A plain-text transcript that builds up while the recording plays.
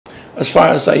as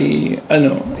far as it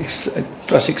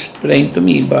was explained to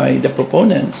me by the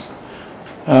proponents,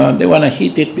 they want to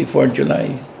hit it before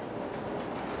July.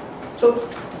 So,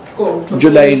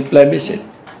 July plebiscite.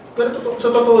 Pero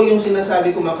totoo yung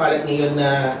sinasabi kumakalat ngayon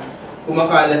na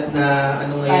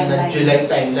July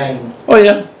timeline. Oh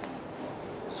yeah.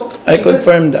 So, I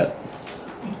confirm that.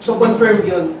 So confirm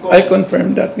yun. I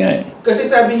confirm that nga eh. Kasi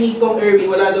sabi ni Kong Erwin,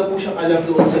 wala daw po siyang alam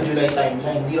doon sa July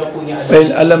timeline. Hindi raw po niya alam.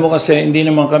 Well, alam mo kasi, hindi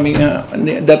naman kami nga,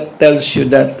 that tells you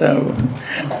that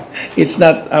it's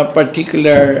not a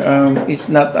particular, it's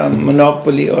not a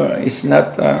monopoly, or it's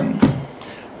not an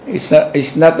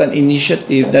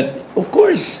initiative that, of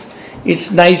course,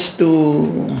 it's nice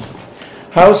to,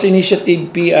 House Initiative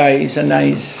PI is a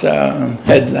nice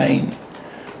headline.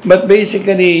 But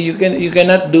basically, you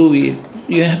cannot do it.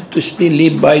 You have to still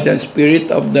live by the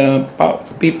spirit of the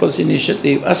People's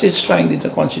Initiative as enshrined in the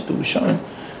Constitution,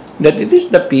 that it is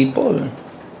the people.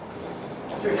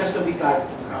 Sir, just to be clear,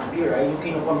 yung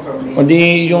kino-confirm niyo. O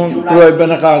di yung prueba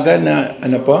na kagad na,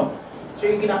 ano po? So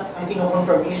ang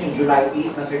kino-confirm niyo yung July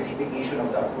 8 na certification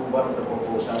of the approval of the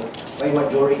proposal by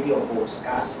majority of votes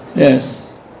cast. Yes.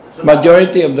 So,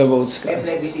 Majority of the votes cast. May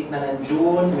plebiscite na ng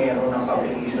June, meron ng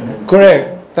publication ng June.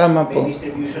 Correct. Tama po. May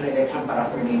distribution election para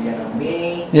Fernilla ng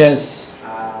May. Yes.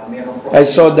 I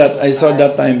saw that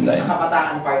timeline. Sa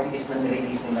kabataan party list na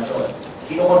nirelease nila doon.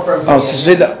 Kino-confirm so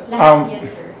sila,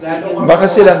 baka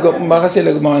sila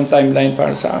gumawa ng timeline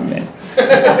para sa amin.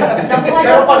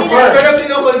 Pero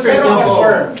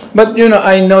confirm. But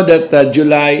I know that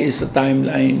July is a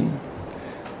timeline.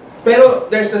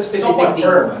 Pero there's a specific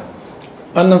date.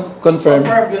 Ano confirm?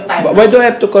 Confirm Why do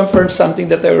I have to confirm something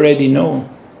that I already know?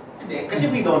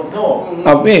 Kasi we don't know.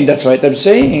 That's what I'm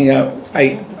saying.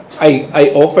 I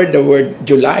offered the word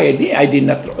July. I did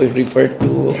not refer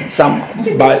to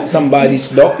somebody's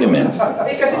documents.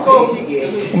 Kasi ko,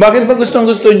 bakit ba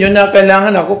gustong-gusto nyo na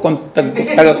kailangan ako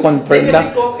taga-confirm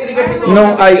na?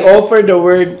 No, I offered the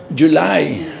word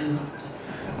July.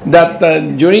 That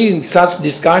during such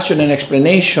discussion and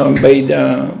explanation by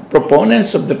the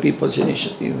proponents of the People's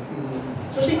Initiative.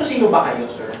 So sino-sino ba kayo,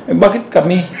 sir? Bakit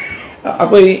kami?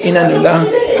 Ako'y inano lang.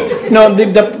 No,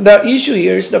 the issue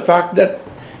here is the fact that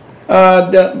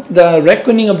the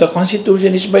reckoning of the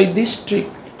Constitution is by district.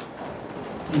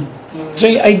 So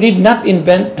I did not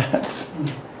invent that.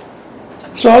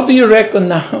 So how do you reckon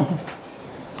now?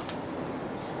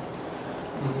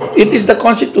 It is the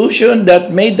Constitution that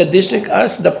made the district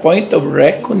as the point of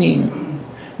reckoning,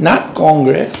 not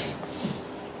Congress.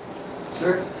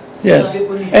 Sir? Yes.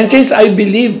 And since I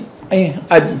believe,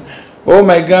 oh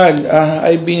my God,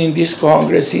 I've been in this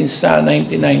Congress since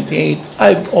 1998.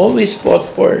 I've always fought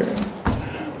for,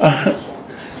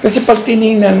 kasi pag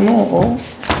tinignan mo,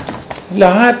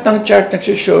 lahat ng chart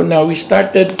nagsishow na we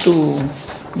started to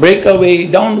break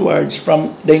away downwards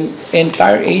from the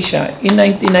entire Asia in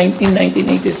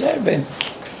 1987,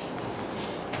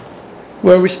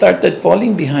 where we started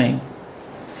falling behind.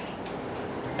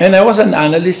 And I was an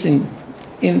analyst in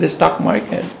the stock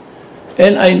market,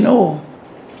 and I know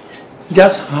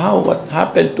just what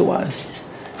happened to us,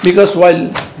 because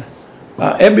while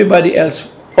everybody else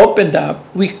opened up,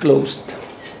 we closed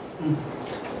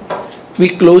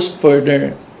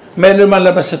further. May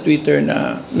lumalabas sa Twitter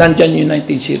na nandyan yung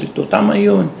 1902. Tama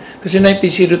yun, kasi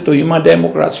 1902 yung mga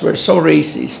Democrats were so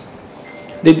racist,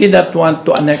 they did not want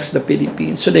to annex the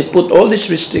Philippines, so they put all these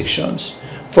restrictions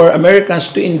for Americans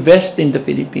to invest in the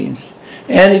Philippines.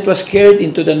 And it was carried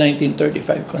into the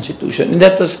 1935 Constitution. And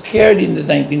that was carried in the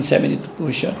 1972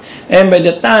 Constitution. And by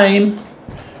the time,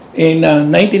 in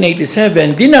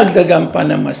 1987, dinagdagan pa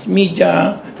ng mass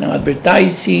media, ng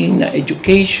advertising, ng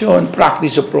education,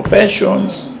 practice of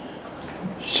professions.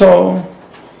 So,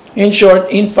 in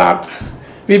short, in fact,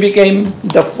 we became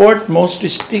the fourth most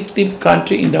restrictive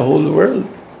country in the whole world.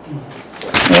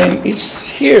 And it's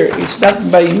here. It's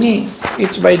not by me.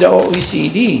 It's by the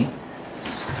OECD.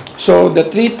 So the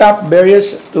three top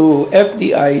barriers to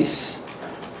FDIs,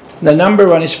 the number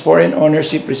one is foreign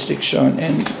ownership restriction,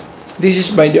 and this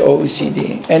is by the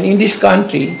OECD. And in this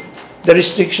country, the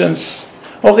restrictions,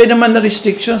 okay naman na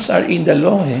restrictions are in the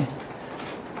law,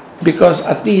 because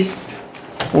at least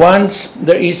once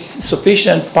there is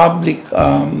sufficient public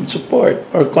support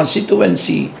or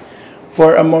constituency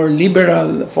for a more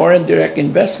liberal foreign direct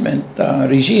investment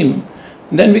regime,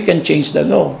 then we can change the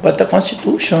law. But the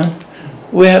Constitution,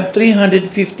 we have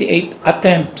 358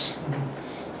 attempts.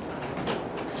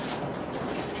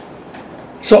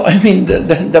 So, I mean,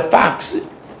 the facts,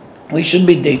 we should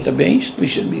be data-based, we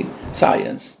should be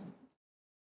science.